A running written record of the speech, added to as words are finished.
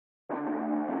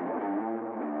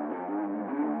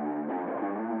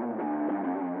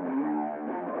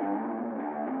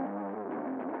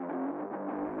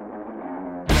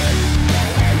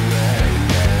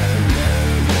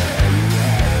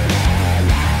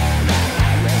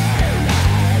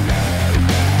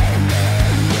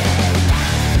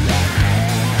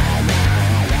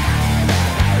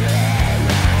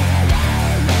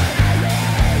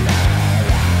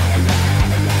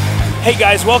Hey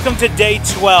guys, welcome to day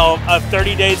 12 of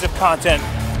 30 days of content.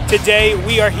 Today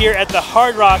we are here at the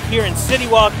Hard Rock here in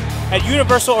Citywalk at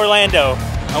Universal Orlando.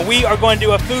 And we are going to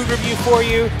do a food review for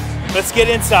you. Let's get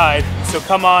inside, so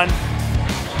come on.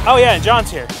 Oh yeah, and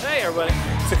John's here. Hey everybody.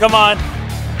 So come on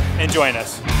and join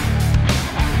us.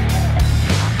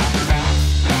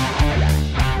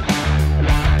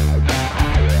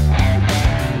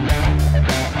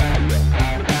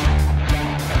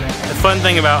 The fun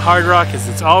thing about Hard Rock is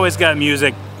it's always got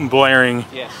music blaring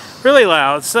really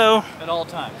loud, so at all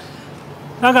times.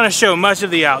 Not going to show much of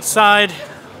the outside.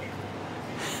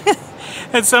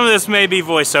 And some of this may be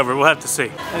voiceover, we'll have to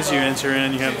see. As you enter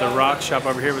in, you have the rock shop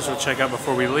over here, which we'll check out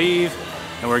before we leave.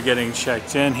 And we're getting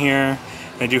checked in here.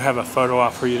 They do have a photo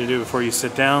op for you to do before you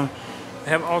sit down. They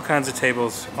have all kinds of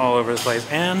tables all over the place,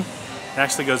 and it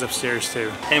actually goes upstairs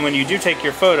too. And when you do take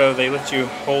your photo, they let you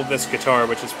hold this guitar,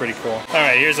 which is pretty cool. All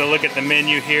right, here's a look at the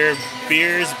menu here.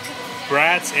 Beers,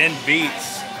 brats, and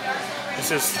beets.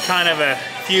 This is kind of a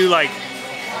few like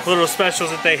little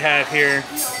specials that they have here.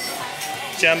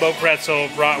 Jumbo pretzel,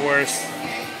 bratwurst,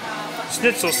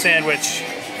 schnitzel sandwich,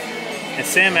 and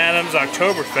Sam Adams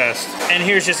Oktoberfest. And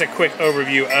here's just a quick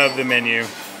overview of the menu.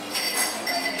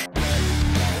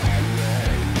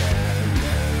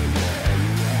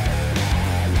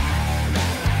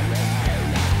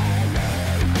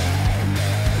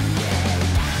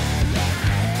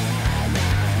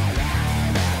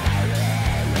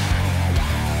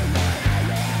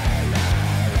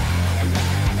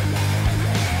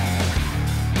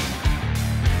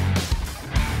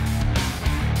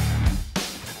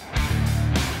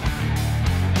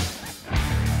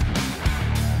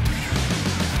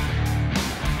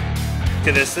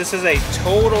 Look at this. This is a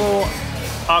total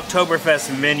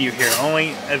Oktoberfest menu here,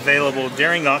 only available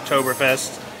during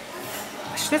Oktoberfest.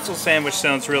 Schnitzel sandwich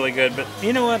sounds really good, but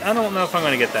you know what? I don't know if I'm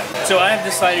going to get that. So I have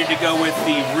decided to go with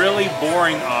the really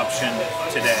boring option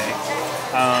today.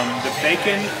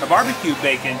 The barbecue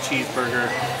bacon cheeseburger.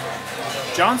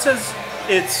 John says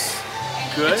it's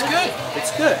good. It's good.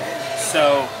 It's good.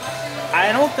 So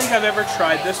I don't think I've ever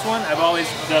tried this one. I've always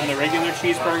done the regular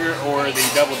cheeseburger or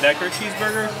the double-decker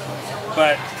cheeseburger.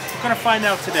 But we're gonna find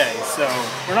out today. So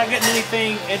we're not getting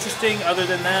anything interesting other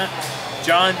than that.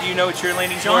 John, do you know what you're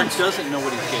leaning John towards? doesn't know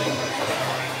what he's getting.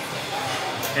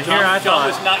 And here I John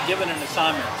thought was not given an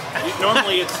assignment.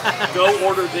 Normally it's go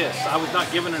order this. I was not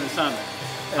given an assignment.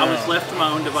 I was left to my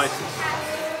own devices.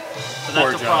 So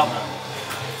that's a problem.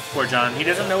 Poor John. He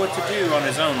doesn't know what to do on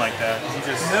his own like that. He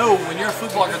just No, when you're a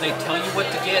food blogger, they tell you what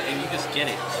to get and you just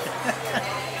get it.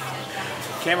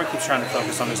 The camera keeps trying to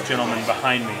focus on this gentleman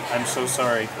behind me. I'm so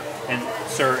sorry. And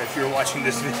sir, if you're watching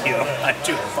this video, I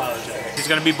do apologize. It's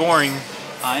gonna be boring.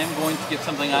 I am going to get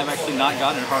something I've actually not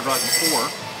gotten at Hard Rock before,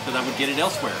 because I would get it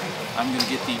elsewhere. I'm going to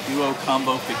get the duo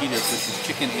combo fajitas, which is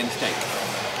chicken and steak.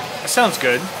 That sounds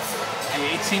good.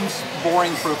 It seems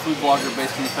boring for a food blogger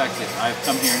based on the fact that I've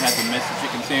come here and had the messy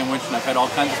chicken sandwich and I've had all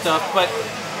kinds of stuff, but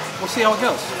we'll see how it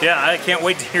goes. Yeah, I can't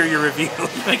wait to hear your review.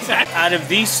 Exactly. Out of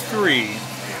these three,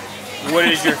 what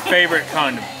is your favorite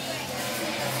condiment?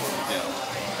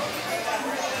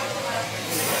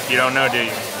 You don't know, do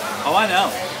you? Oh, I know.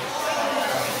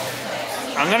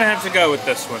 I'm gonna have to go with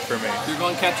this one for me. You're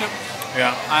going ketchup?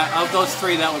 Yeah. Of those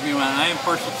three, that would be mine. I am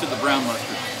partial to the brown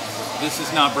mustard. This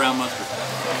is not brown mustard.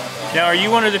 Now, are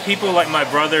you one of the people like my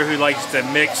brother who likes to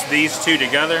mix these two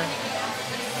together?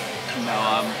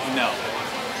 No, no.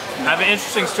 I have an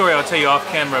interesting story I'll tell you off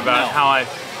camera about how I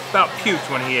about puked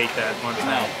when he ate that one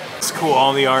time. It's cool,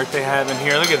 all the art they have in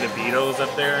here. Look at the Beatles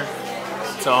up there.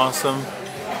 It's awesome.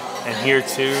 And here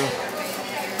too.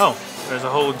 Oh, there's a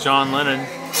whole John Lennon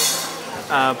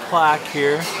plaque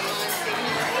here.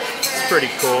 It's pretty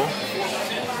cool.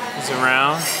 He's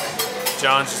around.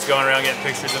 John's just going around getting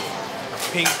pictures of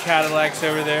pink Cadillacs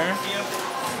over there.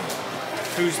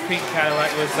 Whose pink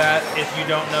Cadillac was that? If you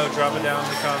don't know, drop it down in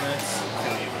the comments.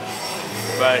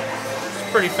 But it's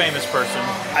a pretty famous person.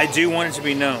 I do want it to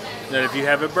be known that if you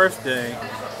have a birthday,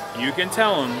 you can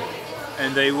tell them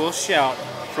and they will shout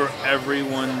for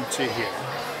everyone to hear.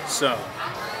 So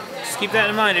just keep that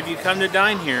in mind. If you come to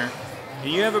dine here and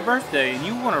you have a birthday and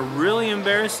you want to really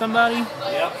embarrass somebody,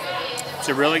 it's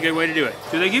a really good way to do it.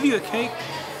 Do they give you a cake?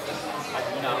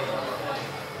 No.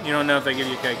 You don't know if they give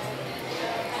you a cake?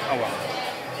 Oh well.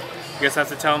 I guess I have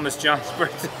to tell them it's John's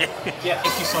birthday. Yeah,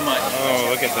 thank you so much. Oh,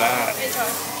 look at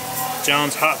that.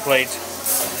 John's hot plate.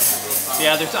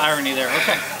 Yeah, there's irony there.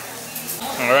 Okay.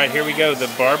 All right, here we go. The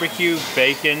barbecue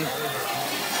bacon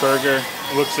burger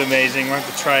looks amazing. We're going to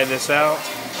have to try this out.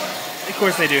 Of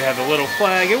course, they do have the little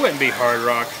flag. It wouldn't be Hard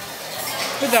Rock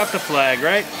without the flag,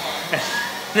 right?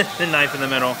 The knife in the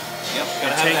middle. Yep,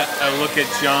 and gotta take have that. a look at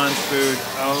John's food.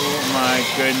 Oh my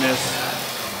goodness.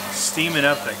 Steaming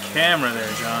up the camera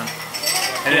there, John.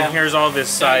 And then here's all this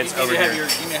sides over here. You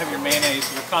need to have your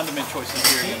mayonnaise, your condiment choices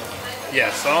here again.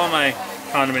 Yes, all my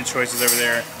condiment choices over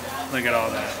there. Look at all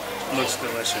that. Looks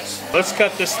delicious. Let's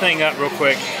cut this thing up real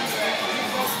quick.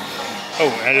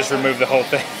 Oh, I just removed the whole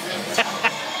thing.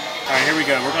 All right, here we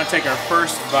go. We're gonna take our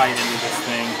first bite into this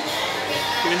thing.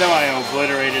 Even though I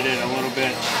obliterated it a little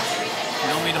bit. You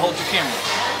don't mean to hold your camera.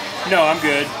 No, I'm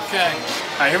good. Okay.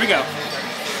 All right, here we go.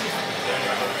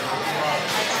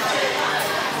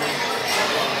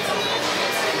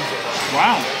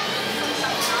 Wow.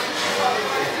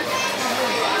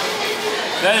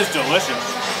 That is delicious.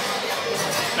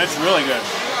 That's really good.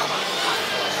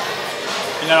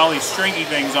 You got all these stringy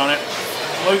things on it.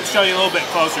 Let me show you a little bit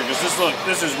closer because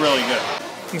this is really good.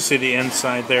 You can see the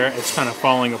inside there. It's kind of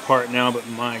falling apart now, but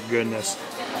my goodness.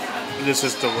 This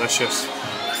is delicious.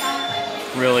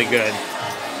 Really good.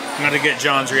 I'm going to get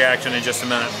John's reaction in just a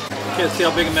minute. Okay, let's see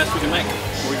how big a mess we can make.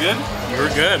 We good? You're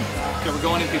good. Okay, we're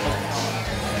going in, people.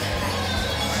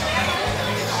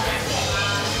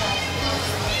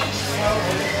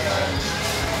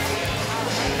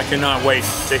 I cannot wait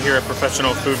to hear a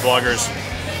professional food blogger's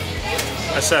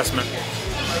assessment.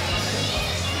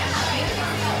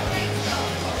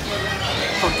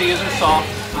 Tortillas are soft,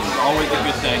 which is always a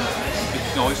good thing. You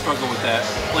can always struggle with that.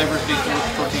 Flavor's decent with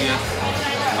tortillas.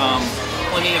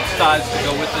 Plenty of sides to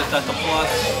go with this, that's a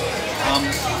plus.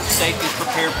 Steak is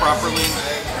prepared properly.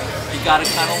 You gotta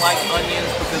kind of like onions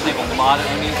because they have a lot of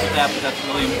onions with that, but that's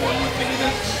really important with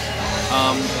fajitas.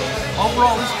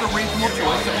 Overall, this is a reasonable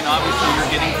choice. I mean, obviously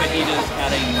you're getting fajitas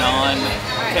at a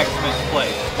non-Tex-Mex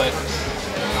place, but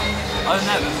other than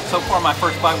that, so far my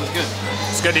first bite was good.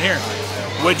 It's good to hear.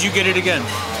 Would you get it again?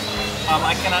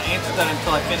 I cannot answer that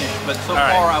until I finish, but so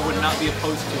far I would not be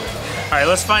opposed to it. All right,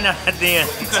 let's find out at the end.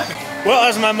 Well,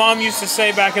 as my mom used to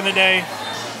say back in the day,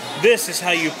 this is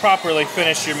how you properly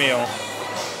finish your meal.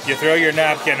 You throw your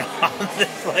napkin on the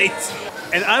plate.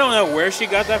 And I don't know where she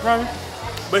got that from,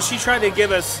 but she tried to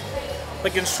give us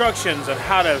like instructions on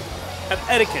how to have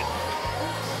etiquette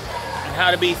and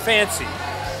how to be fancy.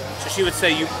 So she would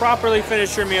say, you properly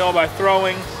finish your meal by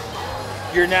throwing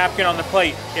your napkin on the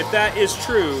plate. If that is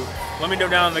true, let me know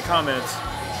down in the comments.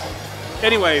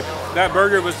 Anyway, that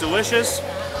burger was delicious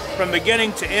from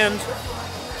beginning to end.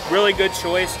 Really good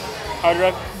choice. I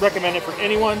would recommend it for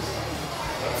anyone.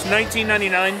 It's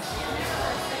 $19.99.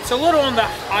 It's a little on the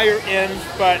higher end,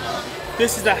 but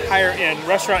this is a higher end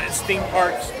restaurant. It's theme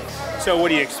parks. So what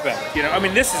do you expect? You know, I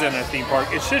mean, this isn't a theme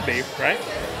park. It should be, right?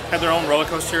 Have their own roller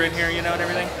coaster in here, you know, and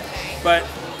everything. But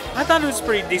I thought it was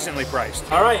pretty decently priced.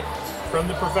 All right, from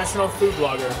the professional food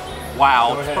blogger.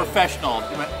 Wow, it's professional.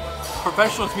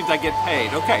 Professional means I get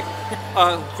paid. Okay.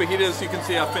 Fajitas, you can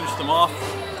see I finished them off.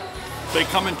 They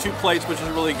come in 2 plates, which is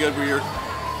really good with your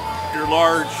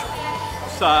large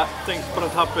things put on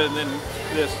top of it, and then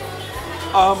this.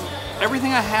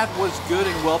 Everything I had was good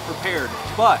and well prepared,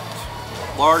 but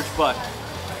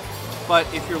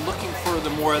if you're looking for the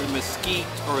more of the mesquite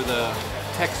or the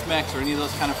Tex-Mex or any of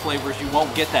those kind of flavors, you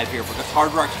won't get that here because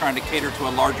Hard Rock's trying to cater to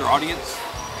a larger audience,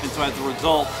 and so as a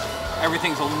result,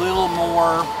 everything's a little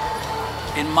more,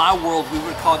 in my world, we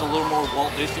would call it a little more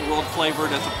Walt Disney World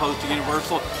flavored as opposed to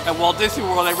Universal. At Walt Disney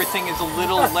World, everything is a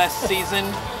little less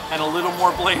seasoned and a little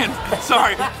more bland.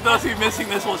 Sorry, those of you missing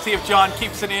this, we'll see if John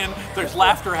keeps it in. There's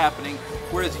laughter happening.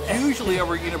 Whereas usually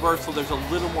over at Universal, there's a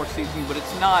little more seasoning, but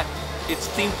it's not, it's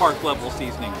theme park level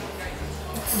seasoning.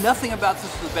 Nothing about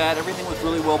this was bad. Everything was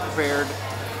really well prepared,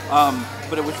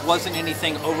 but it wasn't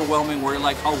anything overwhelming where you're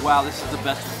like, oh wow, this is the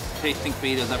best tasting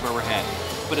fajitas I've ever had.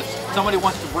 But if somebody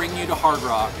wants to bring you to Hard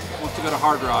Rock, wants to go to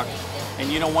Hard Rock, and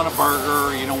you don't want a burger,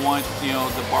 or you don't want, you know,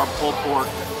 the barbed pulled pork,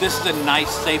 this is a nice,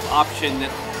 safe option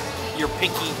that your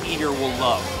picky eater will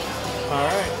love. All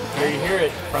right, here you hear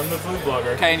it from the food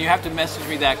blogger. Okay, and you have to message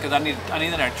me that because I need that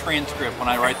in a transcript when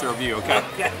I write the review. Okay.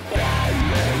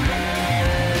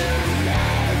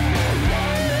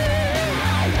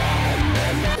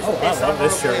 Oh, I love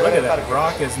this shirt. Look at that.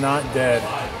 Rock is not dead.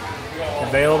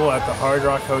 Available at the Hard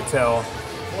Rock Hotel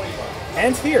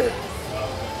and here,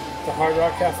 the Hard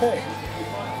Rock Cafe.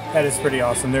 That is pretty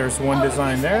awesome. There's one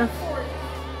design there,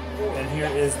 and here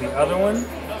is the other one.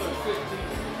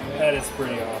 That is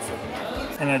pretty awesome.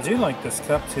 And I do like this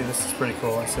cup too. This is pretty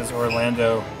cool. It says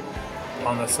Orlando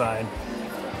on the side.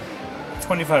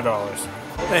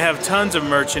 $25. They have tons of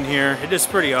merch in here. It is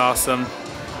pretty awesome.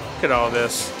 Look at all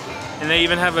this. And they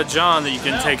even have a John that you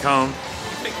can take home.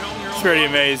 It's pretty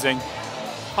amazing.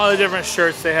 All the different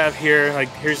shirts they have here. Like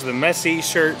here's the Messi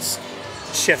shirts.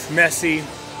 Chef Messi.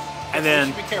 And then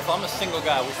we should be careful. I'm a single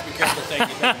guy. We should be careful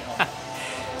taking it home.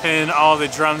 and all the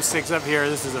drumsticks up here.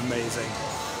 This is amazing.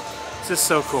 This is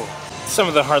so cool. Some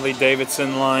of the Harley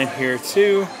Davidson line here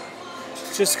too.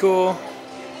 Just cool.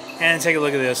 And take a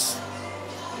look at this.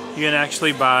 You can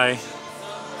actually buy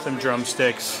some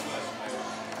drumsticks.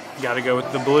 You gotta go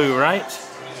with the blue, right?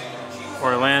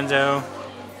 Orlando.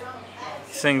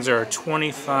 These things are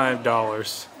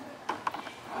 $25.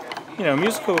 You know,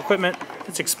 musical equipment,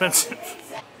 it's expensive.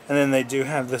 And then they do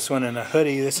have this one in a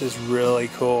hoodie. This is really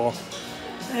cool.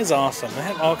 That is awesome. They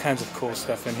have all kinds of cool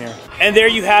stuff in here. And there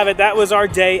you have it. That was our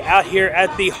day out here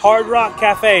at the Hard Rock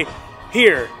Cafe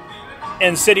here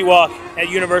in Citywalk at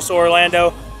Universal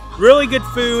Orlando. Really good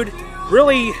food,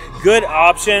 really good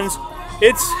options.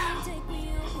 It's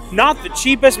not the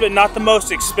cheapest, but not the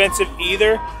most expensive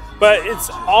either. But it's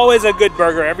always a good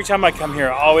burger. Every time I come here,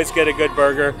 I always get a good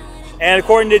burger. And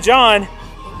according to John,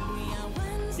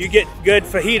 you get good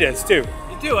fajitas too.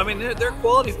 You do. I mean, they're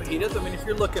quality fajitas. I mean, if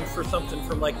you're looking for something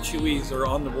from like Chewy's or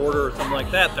On the Border or something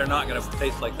like that, they're not going to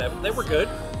taste like that. But they were good.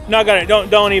 Not gonna.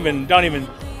 Don't even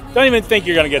think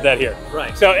you're gonna get that here.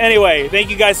 Right. So anyway, thank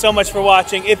you guys so much for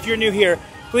watching. If you're new here,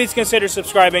 please consider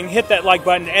subscribing, hit that like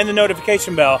button and the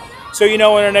notification bell so you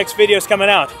know when our next video is coming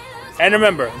out. And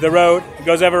remember, the road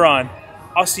goes ever on.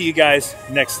 I'll see you guys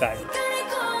next time.